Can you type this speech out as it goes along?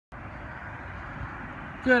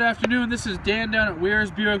Good afternoon, this is Dan down at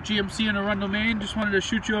Weir's Buick GMC in Arundel, Maine. Just wanted to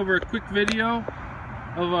shoot you over a quick video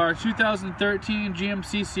of our 2013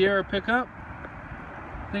 GMC Sierra pickup.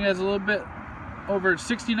 I think it has a little bit over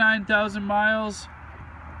 69,000 miles.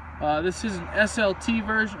 This is an SLT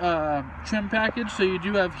version trim package, so you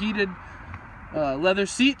do have heated leather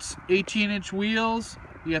seats, 18-inch wheels.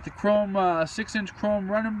 You got the chrome 6-inch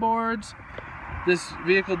chrome running boards. This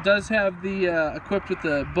vehicle does have the equipped with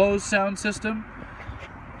the Bose sound system.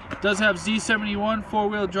 It does have Z71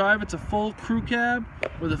 four-wheel drive. It's a full crew cab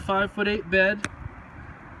with a 5'8" bed.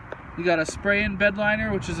 You got a spray-in bed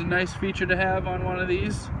liner, which is a nice feature to have on one of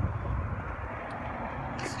these.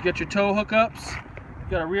 You got your tow hookups.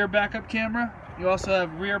 You got a rear backup camera. You also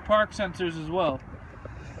have rear park sensors as well.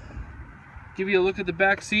 Give you a look at the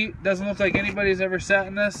back seat. Doesn't look like anybody's ever sat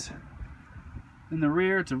in this. In the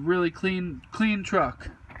rear, it's a really clean truck.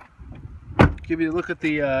 Give you a look at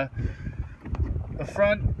the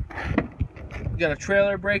front. You got a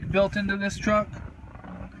trailer brake built into this truck.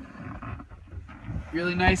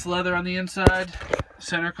 Really nice leather on the inside.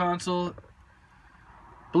 Center console.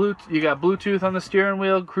 You got Bluetooth on the steering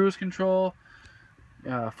wheel, cruise control,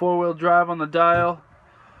 four-wheel drive on the dial.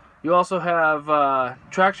 You also have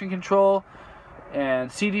traction control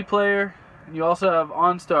and CD player. And you also have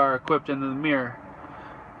OnStar equipped into the mirror.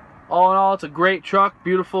 All in all, it's a great truck,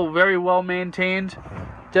 beautiful, very well maintained.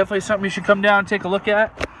 Definitely something you should come down and take a look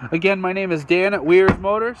at. Again, my name is Dan at Weir's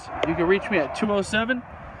Motors. You can reach me at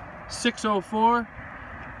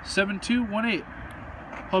 207-604-7218.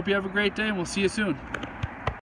 Hope you have a great day, and we'll see you soon.